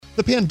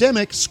The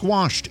pandemic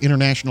squashed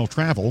international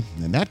travel,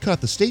 and that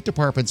cut the State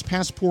Department's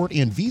passport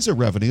and visa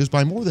revenues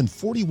by more than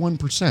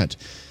 41%.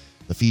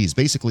 The fees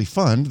basically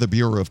fund the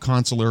Bureau of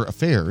Consular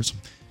Affairs.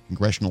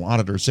 Congressional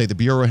auditors say the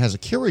Bureau has a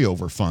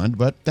carryover fund,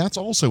 but that's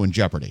also in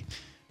jeopardy.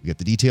 We get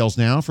the details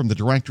now from the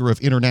Director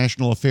of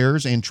International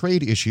Affairs and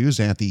Trade Issues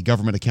at the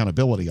Government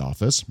Accountability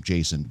Office,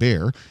 Jason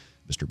Baer.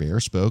 Mr. Baer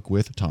spoke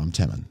with Tom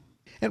Temin.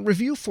 And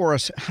review for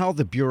us how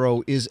the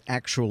Bureau is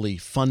actually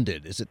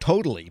funded. Is it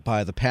totally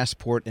by the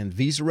passport and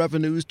visa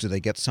revenues? Do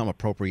they get some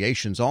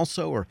appropriations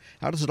also, or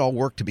how does it all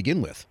work to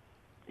begin with?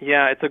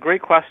 Yeah, it's a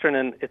great question,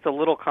 and it's a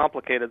little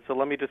complicated, so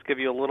let me just give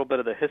you a little bit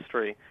of the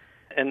history.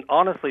 And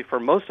honestly, for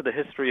most of the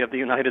history of the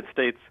United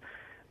States,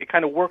 it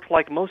kind of worked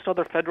like most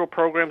other federal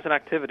programs and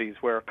activities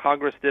where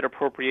Congress did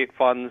appropriate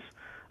funds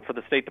for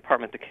the State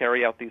Department to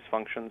carry out these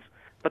functions.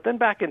 But then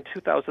back in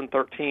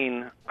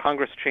 2013,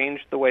 Congress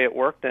changed the way it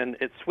worked, and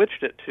it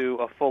switched it to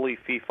a fully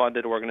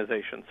fee-funded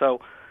organization.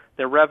 So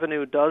their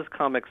revenue does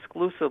come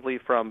exclusively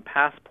from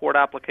passport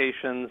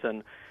applications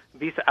and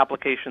visa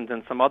applications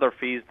and some other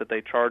fees that they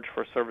charge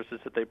for services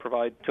that they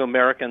provide to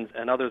Americans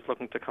and others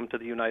looking to come to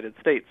the United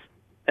States.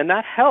 And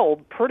that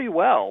held pretty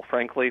well,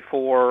 frankly,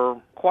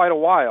 for quite a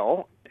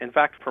while. In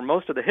fact, for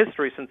most of the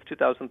history since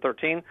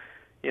 2013,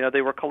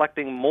 they were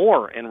collecting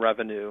more in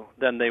revenue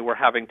than they were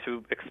having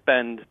to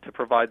expend to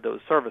provide those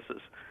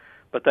services.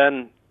 But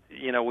then,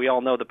 we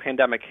all know the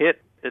pandemic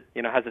hit. It,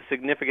 has a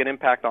significant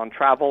impact on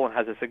travel and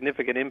has a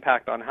significant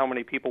impact on how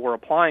many people were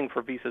applying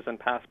for visas and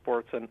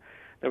passports. And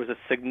there was a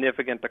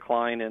significant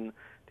decline in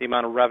the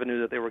amount of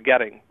revenue that they were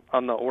getting.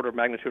 On the order of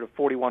magnitude of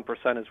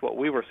 41% is what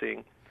we were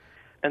seeing.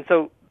 And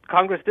so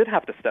Congress did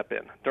have to step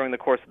in during the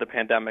course of the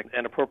pandemic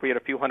and appropriate a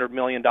few $100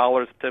 million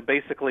to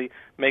basically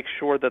make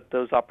sure that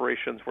those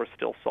operations were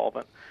still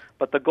solvent.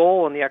 But the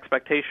goal and the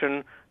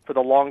expectation for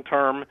the long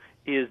term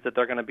is that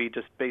they're going to be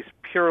just based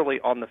purely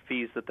on the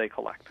fees that they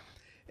collect.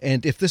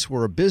 And if this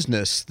were a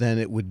business, then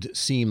it would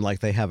seem like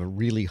they have a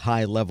really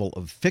high level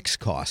of fixed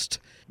cost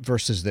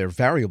versus their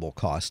variable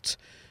costs,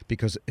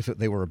 because if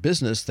they were a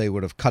business, they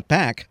would have cut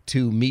back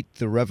to meet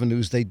the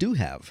revenues they do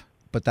have.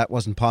 But that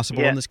wasn't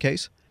possible in this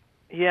case?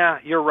 Yeah,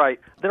 you're right.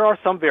 There are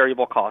some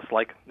variable costs,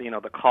 like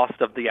the cost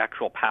of the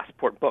actual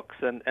passport books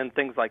and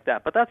things like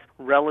that, but that's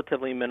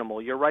relatively minimal.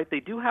 You're right.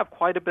 They do have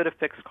quite a bit of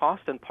fixed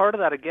cost, and part of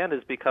that, again,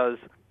 is because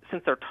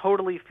since they're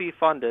totally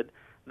fee-funded,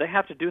 they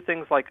have to do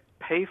things like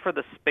pay for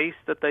the space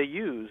that they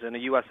use in a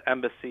U.S.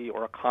 embassy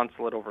or a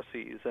consulate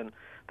overseas, and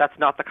that's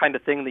not the kind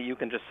of thing that you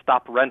can just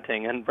stop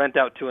renting and rent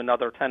out to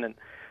another tenant.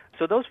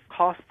 So those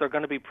costs are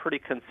going to be pretty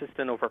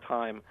consistent over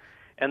time.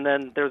 And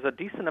then there's a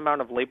decent amount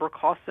of labor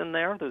costs in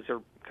there. Those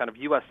are kind of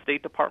U.S.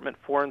 State Department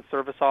Foreign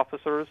Service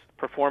officers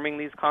performing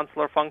these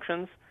consular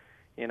functions.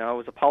 It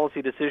was a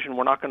policy decision.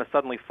 We're not going to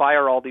suddenly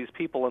fire all these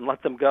people and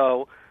let them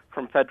go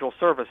from federal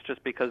service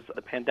just because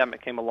the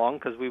pandemic came along,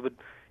 because we would,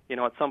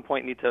 at some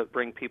point need to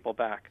bring people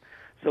back.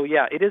 So,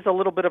 yeah, it is a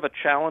little bit of a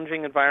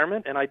challenging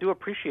environment, and I do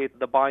appreciate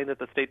the bind that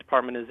the State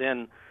Department is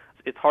in.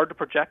 It's hard to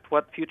project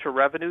what future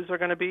revenues are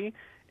going to be,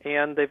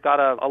 and they've got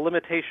a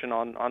limitation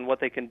on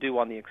what they can do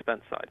on the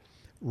expense side.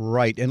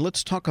 Right. And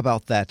let's talk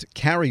about that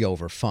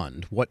carryover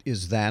fund. What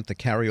is that, the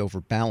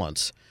carryover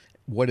balance?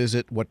 What is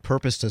it? What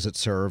purpose does it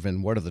serve?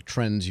 And what are the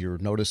trends you're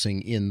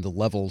noticing in the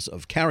levels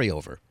of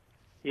carryover?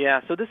 Yeah,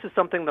 so this is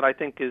something that I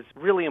think is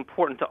really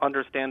important to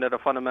understand at a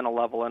fundamental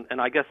level. And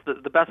I guess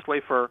the best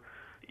way for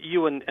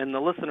you and the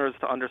listeners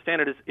to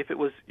understand it is if it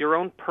was your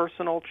own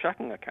personal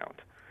checking account.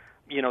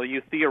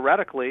 You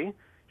theoretically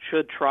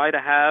should try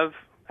to have,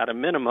 at a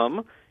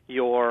minimum,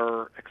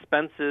 your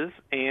expenses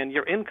and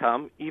your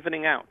income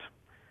evening out.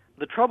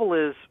 The trouble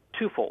is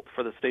twofold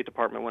for the State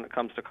Department when it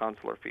comes to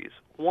consular fees.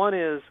 One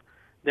is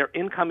their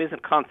income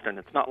isn't constant.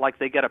 It's not like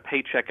they get a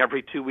paycheck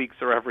every 2 weeks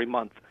or every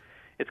month.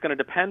 It's going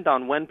to depend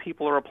on when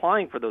people are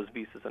applying for those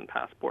visas and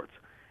passports,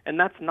 and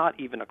that's not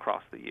even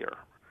across the year.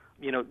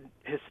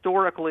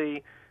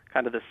 Historically,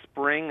 kind of the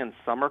spring and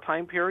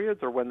summertime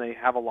periods are when they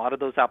have a lot of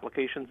those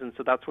applications, and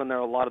so that's when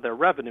a lot of their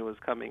revenue is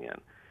coming in.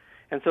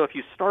 And so if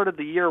you started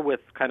the year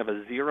with kind of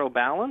a zero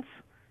balance,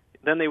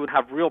 then they would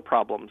have real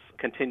problems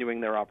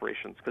continuing their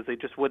operations because they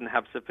just wouldn't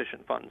have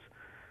sufficient funds.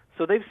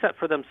 So they've set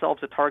for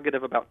themselves a target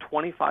of about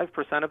 25%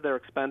 of their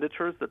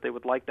expenditures that they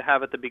would like to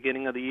have at the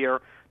beginning of the year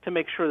to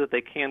make sure that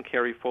they can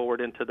carry forward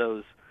into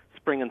those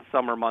spring and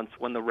summer months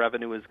when the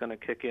revenue is going to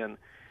kick in.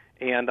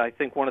 And I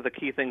think one of the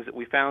key things that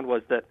we found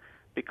was that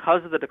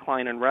because of the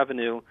decline in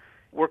revenue,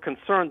 we're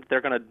concerned that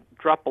they're going to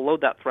drop below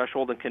that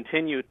threshold and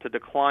continue to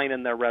decline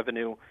in their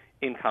revenue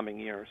in coming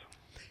years.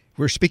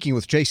 We're speaking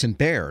with Jason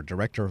Baer,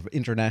 Director of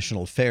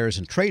International Affairs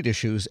and Trade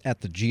Issues at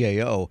the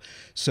GAO.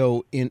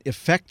 So in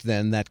effect,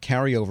 then, that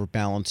carryover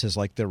balance is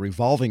like their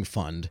revolving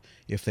fund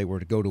if they were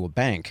to go to a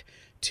bank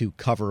to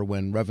cover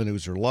when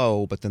revenues are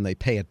low, but then they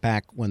pay it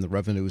back when the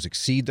revenues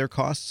exceed their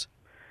costs?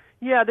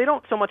 Yeah, they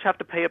don't so much have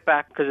to pay it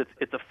back because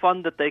it's a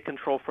fund that they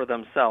control for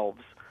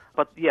themselves.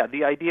 But, yeah,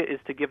 the idea is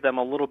to give them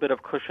a little bit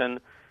of cushion.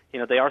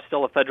 They are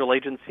still a federal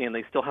agency, and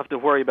they still have to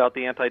worry about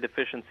the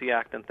Anti-Deficiency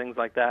Act and things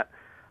like that.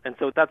 And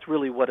so that's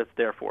really what it's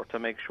there for, to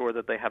make sure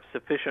that they have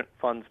sufficient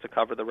funds to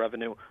cover the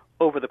revenue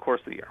over the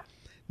course of the year.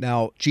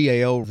 Now,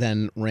 GAO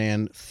then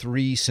ran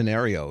 3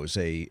 scenarios,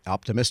 a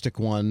optimistic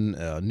one,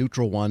 a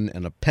neutral one,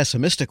 and a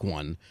pessimistic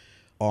one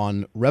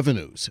on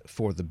revenues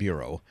for the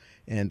Bureau.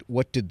 And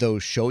what did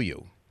those show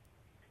you?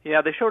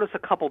 Yeah, they showed us a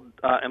couple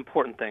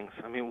important things.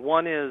 I mean,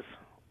 one is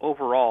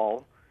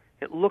overall,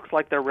 it looks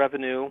like their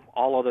revenue,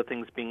 all other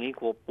things being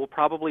equal, will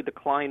probably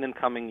decline in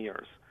coming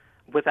years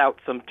without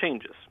some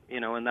changes.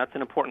 And that's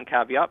an important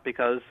caveat,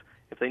 because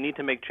if they need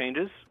to make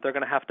changes, they're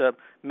going to have to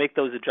make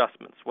those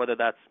adjustments, whether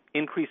that's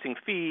increasing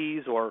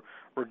fees or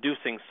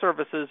reducing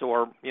services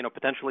or,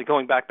 potentially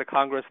going back to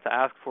Congress to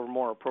ask for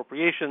more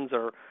appropriations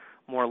or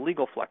more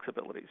legal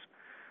flexibilities.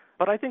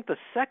 But I think the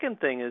second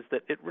thing is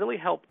that it really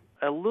helped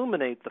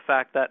illuminate the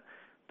fact that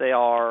they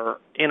are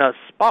in a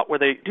spot where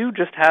they do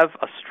just have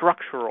a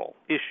structural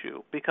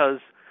issue, because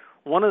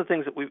one of the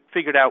things that we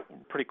figured out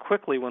pretty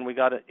quickly when we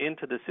got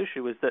into this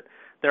issue is that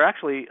there are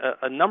actually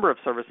a number of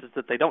services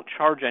that they don't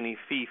charge any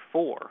fee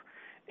for.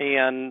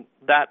 And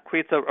that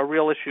creates a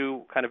real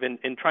issue kind of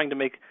in trying to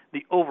make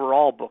the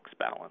overall books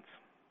balance.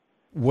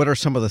 What are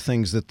some of the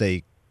things that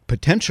they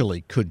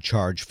potentially could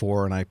charge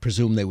for, and I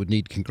presume they would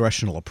need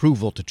congressional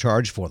approval to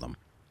charge for them?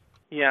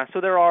 Yeah,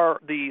 so there are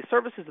the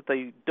services that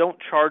they don't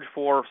charge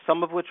for,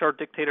 some of which are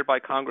dictated by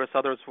Congress,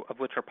 others of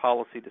which are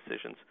policy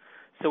decisions.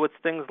 So it's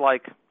things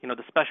like,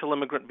 the special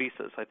immigrant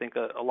visas. I think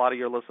a lot of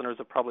your listeners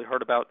have probably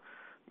heard about,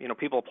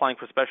 people applying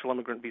for special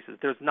immigrant visas.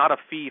 There's not a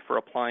fee for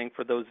applying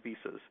for those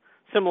visas.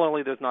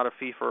 Similarly, there's not a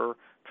fee for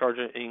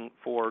charging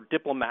for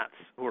diplomats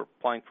who are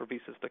applying for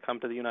visas to come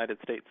to the United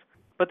States.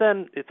 But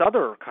then it's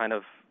other kind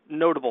of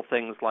notable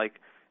things like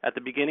at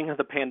the beginning of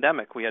the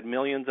pandemic, we had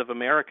millions of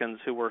Americans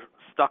who were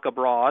stuck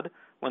abroad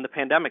when the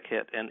pandemic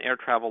hit and air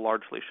travel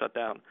largely shut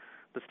down.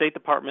 The State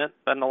Department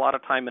spent a lot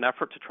of time and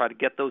effort to try to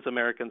get those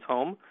Americans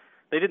home.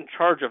 They didn't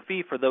charge a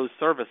fee for those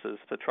services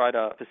to try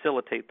to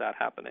facilitate that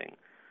happening.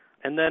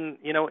 And then,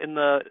 in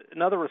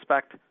another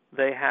respect,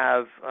 they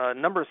have a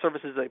number of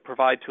services they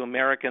provide to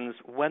Americans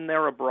when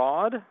they're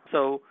abroad.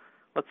 So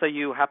let's say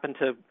you happen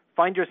to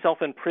find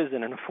yourself in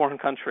prison in a foreign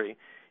country.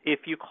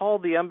 If you call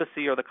the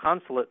embassy or the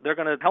consulate, they're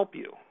going to help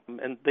you,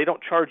 and they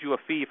don't charge you a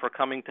fee for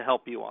coming to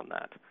help you on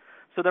that.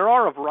 So there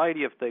are a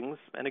variety of things,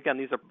 and again,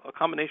 these are a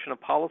combination of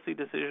policy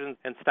decisions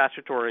and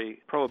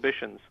statutory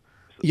prohibitions.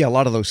 Yeah, a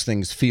lot of those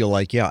things feel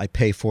like, I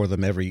pay for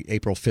them every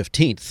April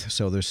 15th.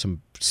 So there's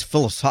some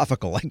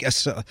philosophical,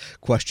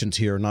 questions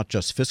here, not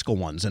just fiscal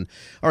ones. And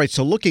all right,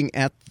 so looking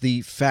at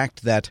the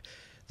fact that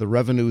the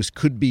revenues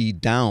could be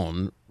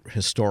down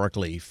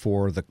historically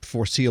for the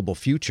foreseeable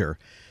future,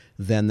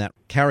 then that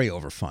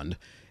carryover fund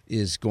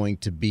is going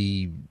to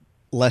be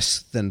less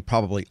than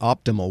probably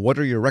optimal. What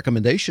are your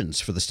recommendations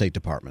for the State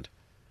Department?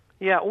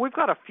 Yeah, we've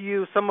got a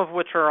few, some of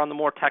which are on the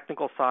more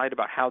technical side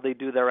about how they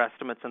do their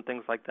estimates and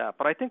things like that.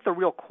 But I think the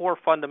real core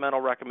fundamental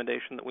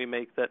recommendation that we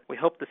make that we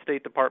hope the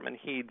State Department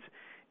heeds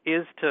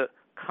is to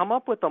come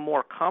up with a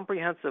more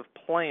comprehensive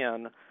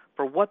plan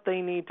for what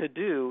they need to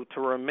do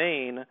to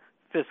remain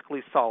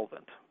fiscally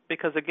solvent.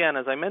 Because again,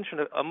 as I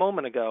mentioned a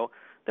moment ago,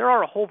 there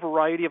are a whole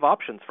variety of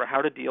options for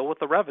how to deal with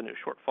the revenue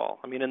shortfall.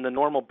 I mean, in the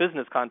normal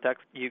business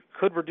context, you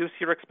could reduce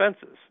your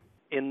expenses.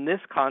 In this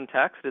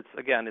context, it's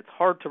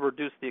hard to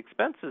reduce the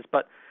expenses,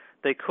 but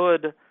they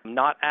could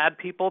not add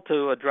people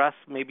to address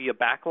maybe a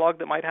backlog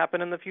that might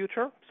happen in the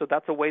future. So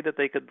that's a way that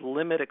they could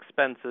limit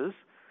expenses.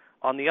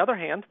 On the other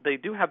hand, they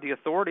do have the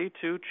authority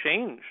to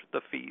change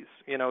the fees.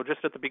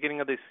 Just at the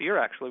beginning of this year,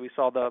 actually, we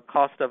saw the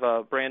cost of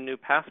a brand new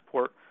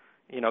passport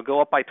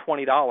go up by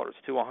 $20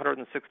 to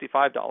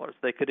 $165.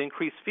 They could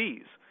increase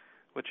fees,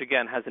 which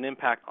again has an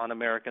impact on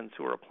Americans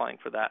who are applying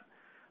for that.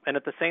 And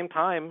at the same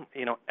time,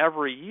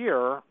 every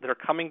year they're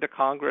coming to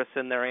Congress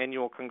in their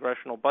annual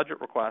congressional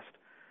budget request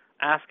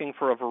asking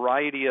for a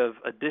variety of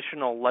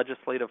additional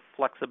legislative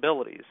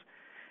flexibilities.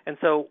 And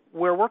so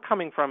where we're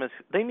coming from is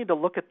they need to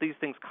look at these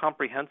things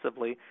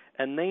comprehensively,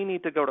 and they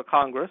need to go to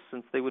Congress,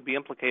 since they would be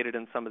implicated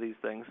in some of these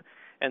things,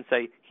 and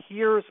say,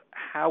 here's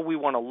how we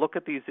want to look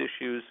at these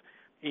issues.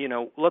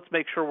 Let's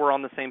make sure we're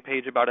on the same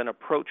page about an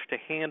approach to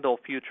handle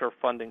future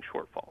funding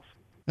shortfalls.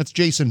 That's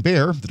Jason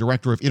Baer, the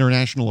Director of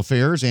International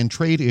Affairs and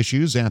Trade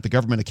Issues at the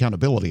Government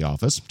Accountability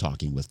Office,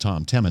 talking with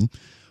Tom Temin.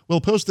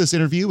 We'll post this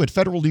interview at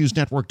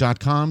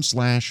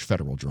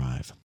federalnewsnetwork.com/Federal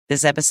Drive.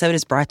 This episode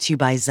is brought to you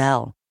by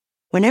Zelle.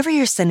 Whenever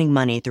you're sending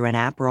money through an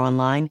app or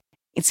online,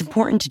 it's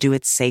important to do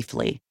it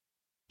safely.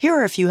 Here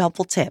are a few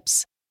helpful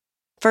tips.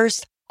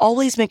 First,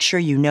 always make sure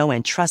you know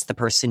and trust the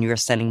person you are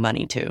sending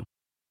money to.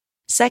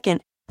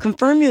 Second,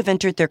 confirm you have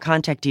entered their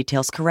contact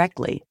details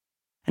correctly.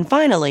 And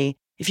finally,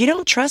 if you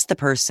don't trust the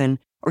person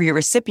or your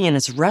recipient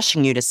is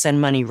rushing you to send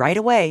money right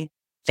away,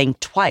 think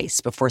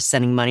twice before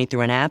sending money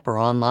through an app or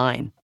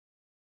online.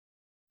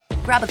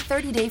 Grab a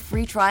 30-day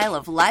free trial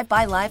of Live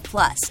by Live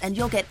Plus, and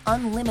you'll get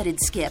unlimited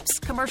skips,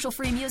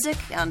 commercial-free music,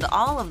 and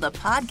all of the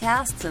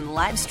podcasts and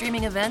live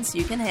streaming events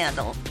you can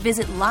handle.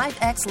 Visit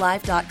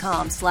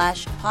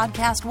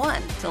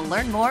livexlive.com/podcast1 to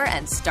learn more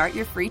and start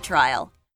your free trial.